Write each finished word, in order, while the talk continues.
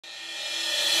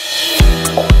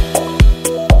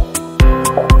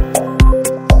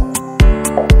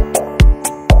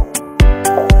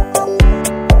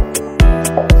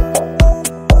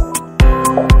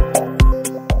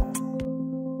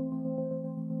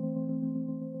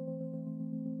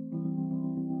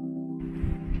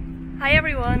Hi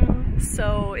everyone!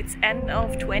 So it's end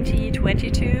of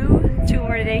 2022, 2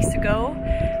 more days to go,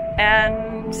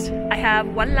 and I have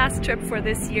one last trip for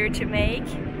this year to make.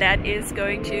 That is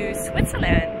going to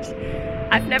Switzerland.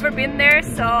 I've never been there,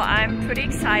 so I'm pretty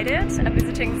excited. I'm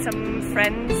visiting some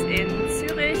friends in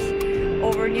Zurich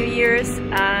over New Year's,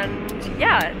 and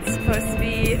yeah, it's supposed to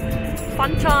be a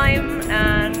fun time,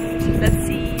 and let's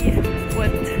see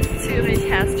what Zurich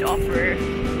has to offer.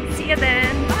 See you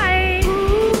then! Bye!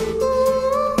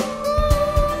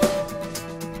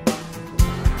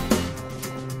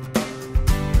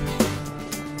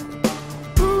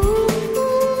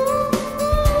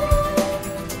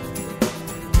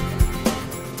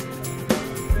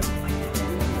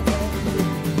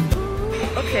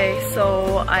 Okay,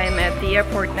 so I'm at the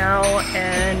airport now,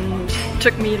 and it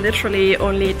took me literally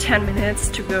only 10 minutes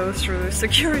to go through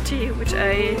security, which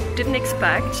I didn't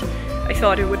expect. I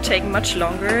thought it would take much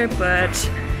longer, but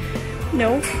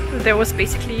no, there was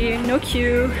basically no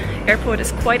queue. Airport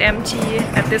is quite empty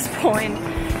at this point,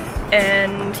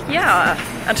 and yeah,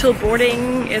 until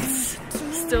boarding it's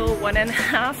still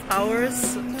 1.5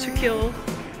 hours to kill.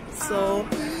 So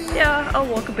yeah, I'll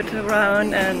walk a bit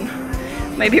around and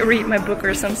maybe read my book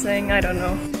or something, I don't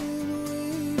know.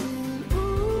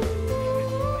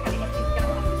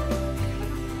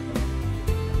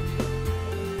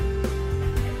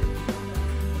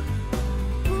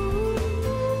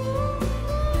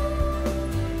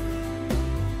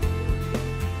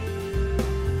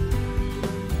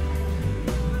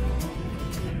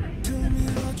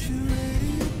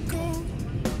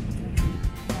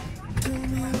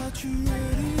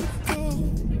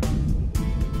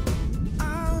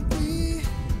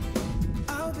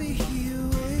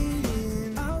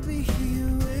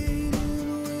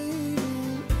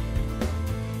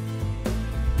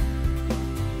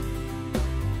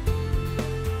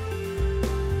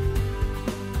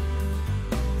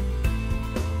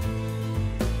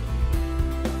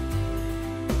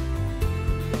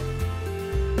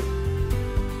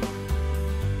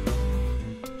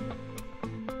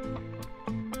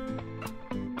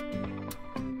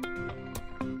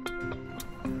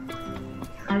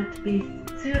 Bis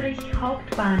Zürich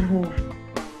Hauptbahnhof.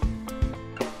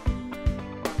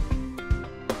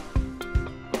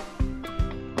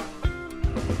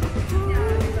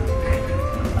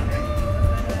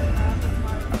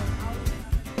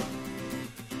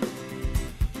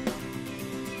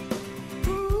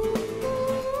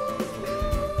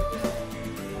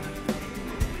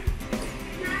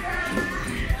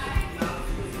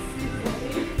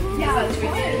 Ja,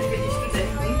 natürlich bin ich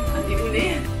Studentin an die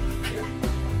Uni.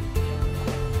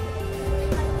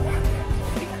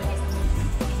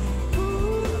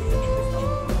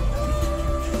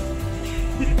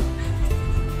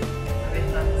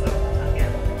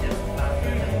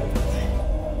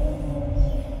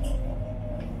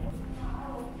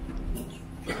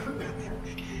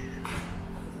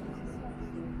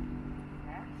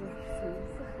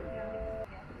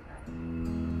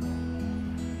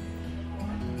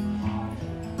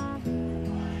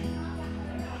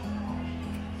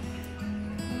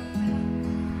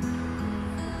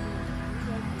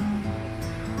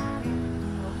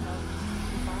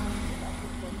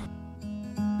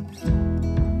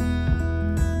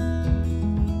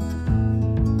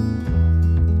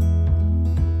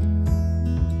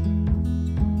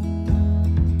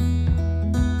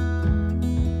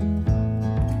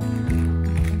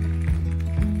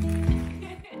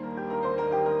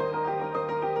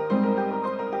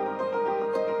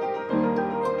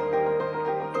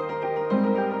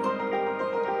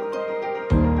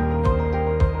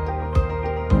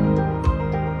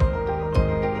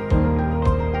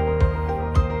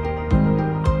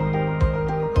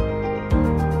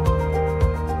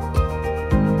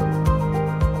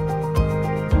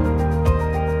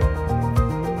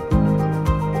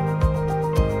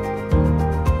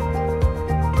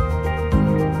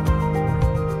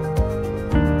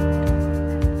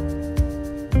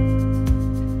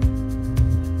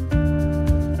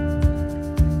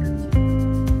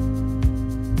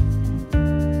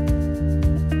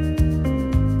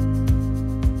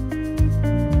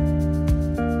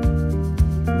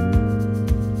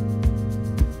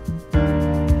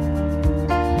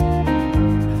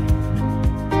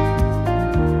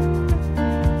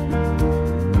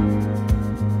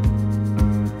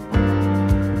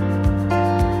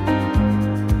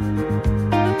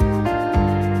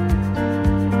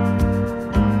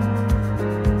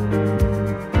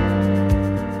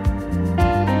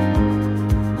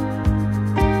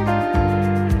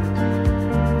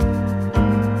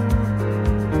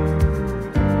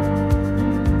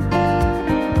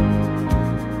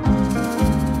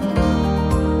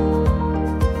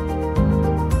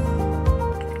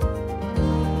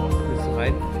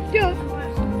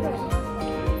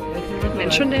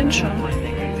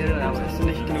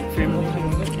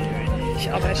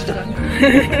 Ich arbeite dran.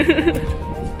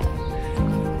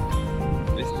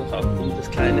 Willst du noch abkommen,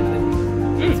 das kleine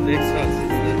Ding? Das Wegshaus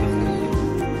ist einfach.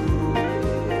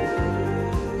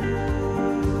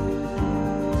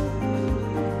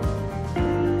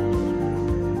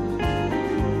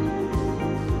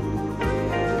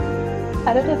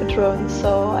 I don't have a drone,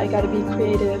 so I gotta be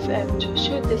creative and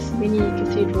shoot this mini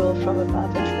cathedral from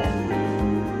above instead.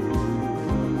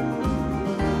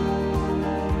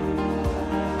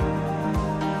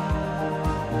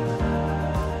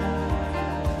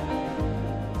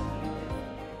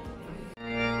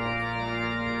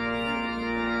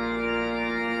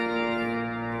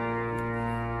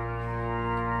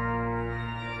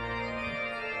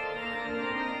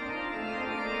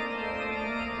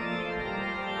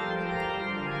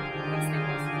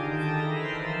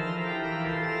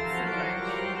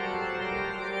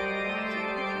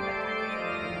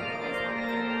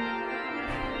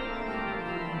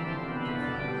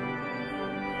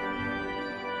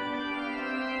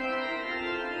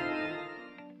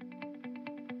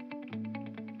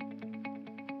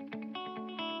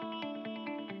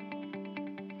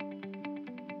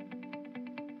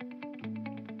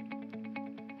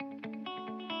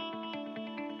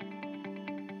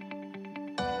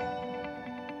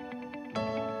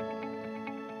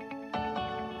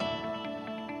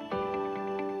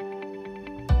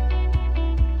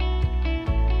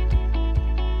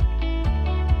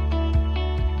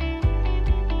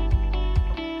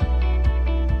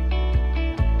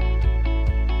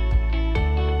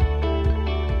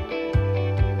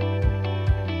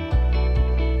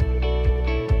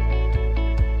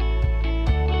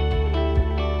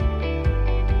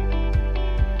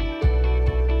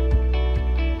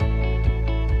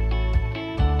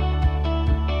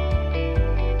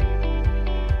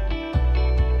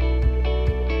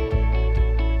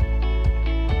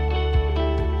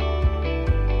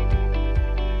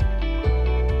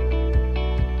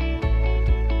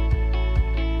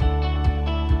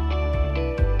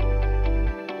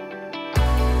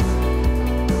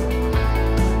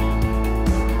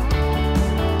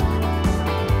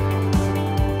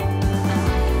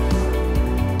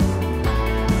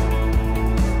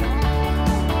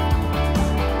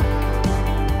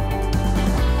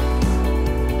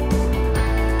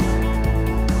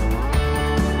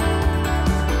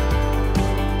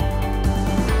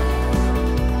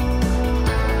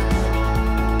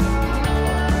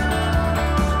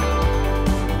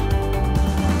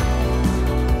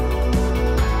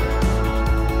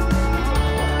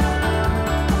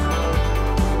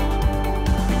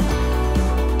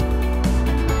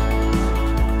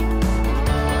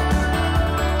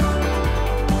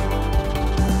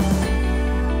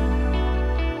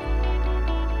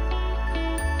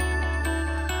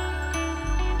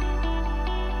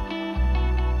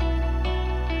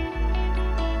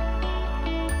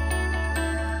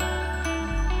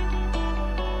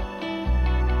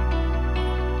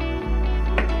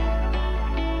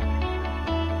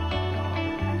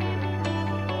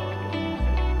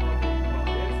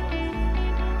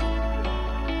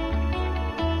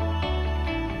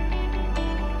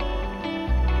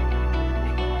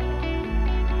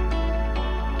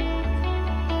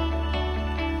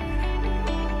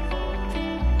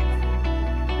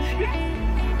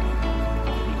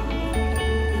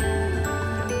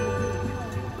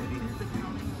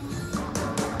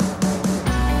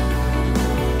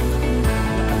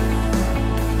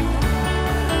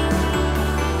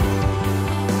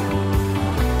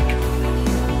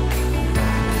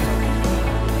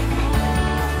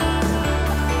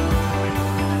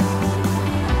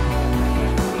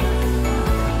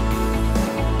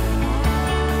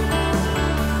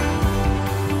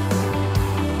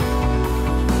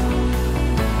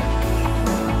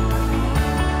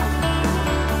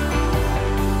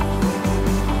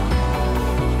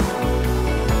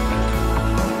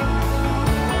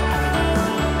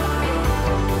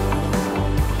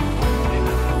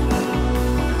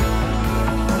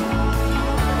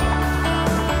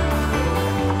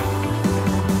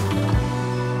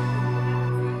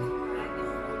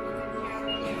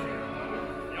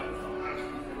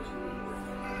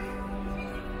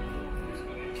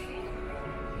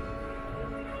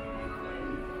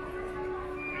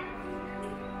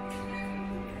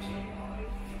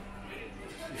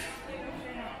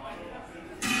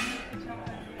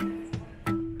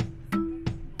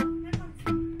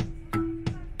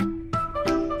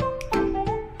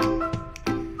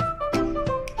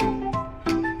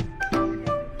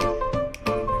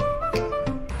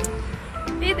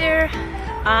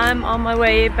 I'm on my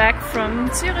way back from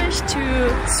Zurich to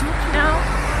Zug now,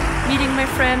 meeting my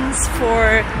friends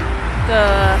for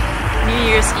the New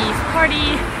Year's Eve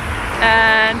party.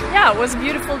 And yeah, it was a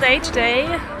beautiful day today.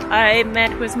 I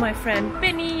met with my friend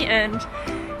Benny and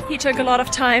he took a lot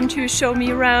of time to show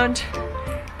me around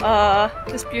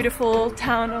this beautiful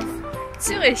town of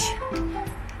Zurich.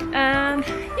 And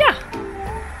yeah,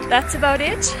 that's about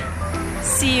it.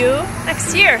 See you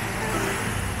next year.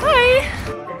 Bye!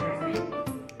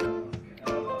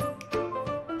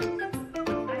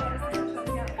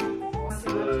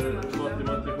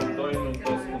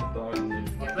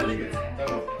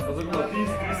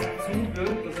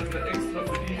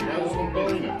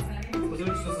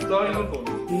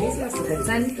 Käse, hast du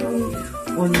Rezenten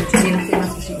und je nachdem hast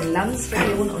du verschiedene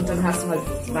Landesregionen und dann hast du halt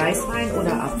Weißwein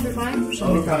oder Apfelwein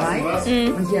schon mit dabei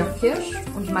und hier auch Kirsch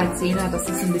und Maizena, dass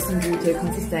das ein bisschen gute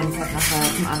Konsistenz hat nachher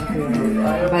zum Anrühren.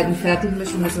 Weil die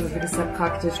Fertigmischung ist wirklich sehr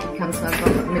praktisch, die kannst du einfach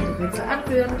mit dem Mixer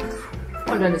anrühren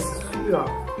und dann ist es,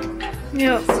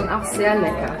 ja, ist dann auch sehr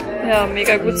lecker. Ja,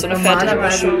 mega gut, so eine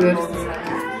Fertigmischung.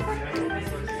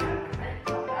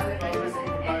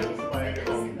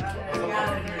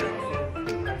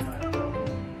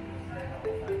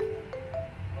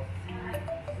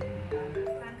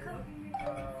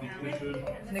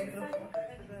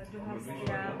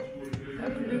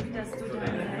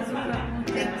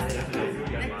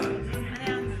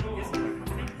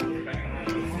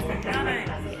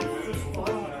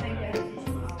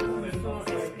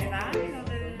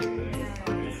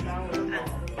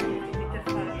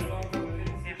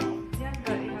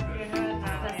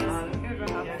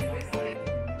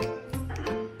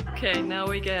 Okay, now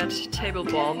we get table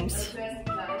bombs.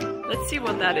 Let's see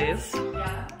what that is.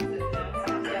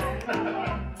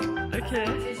 Okay.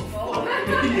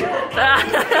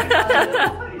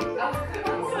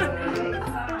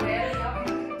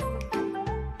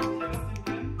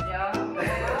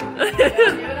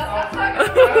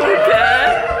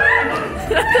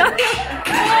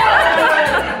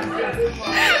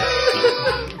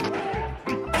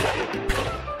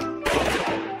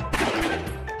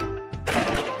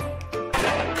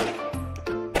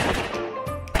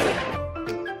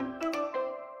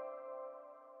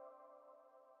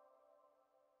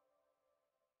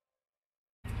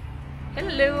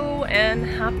 Hello and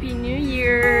Happy New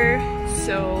Year!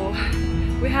 So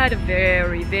we had a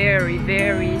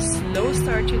very slow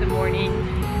start to the morning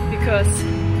because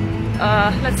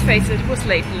let's face it was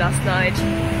late last night,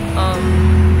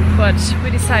 but we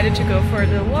decided to go for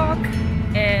the walk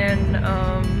and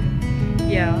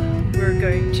yeah, we're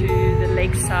going to the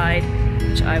lakeside,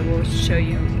 which I will show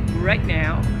you right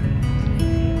now.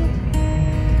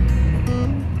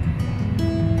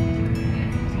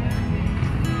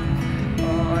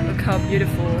 Look how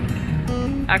beautiful.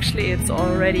 Actually, it's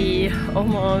already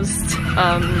almost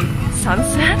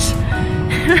sunset.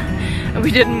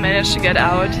 We didn't manage to get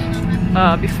out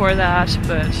before that,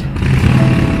 but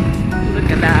look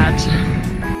at that.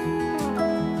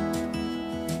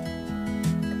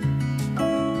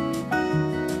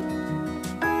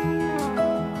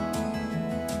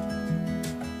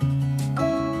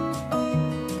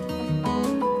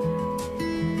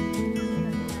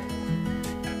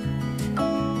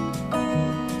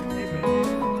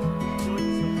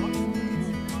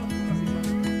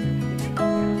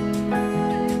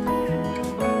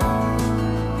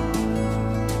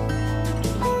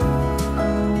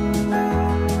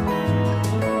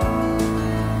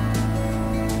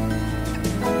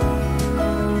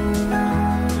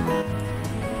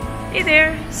 Hey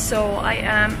there! So I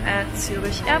am at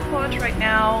Zurich Airport right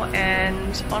now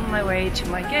and on my way to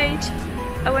my gate.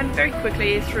 I went very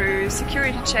quickly through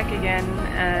security check again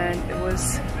and it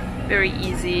was very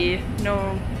easy,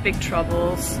 no big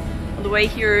troubles. On the way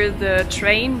here the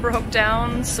train broke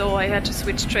down, so I had to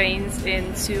switch trains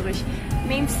in Zurich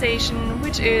main station,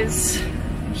 which is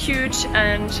huge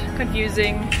and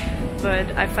confusing,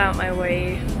 but I found my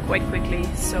way quite quickly,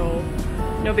 so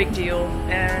no big deal.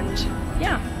 And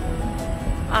yeah,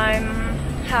 I'm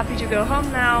happy to go home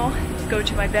now, go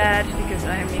to my bed because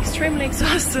I am extremely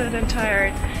exhausted and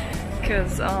tired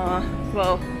because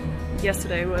well,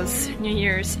 yesterday was New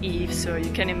Year's Eve, so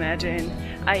you can imagine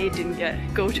I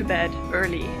didn't go to bed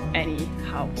early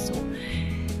anyhow. So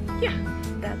yeah,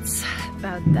 that's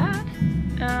about that,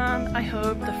 and I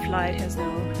hope the flight has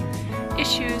no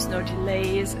issues, no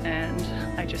delays, and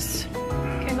I just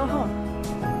can go home.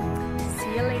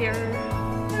 See you later.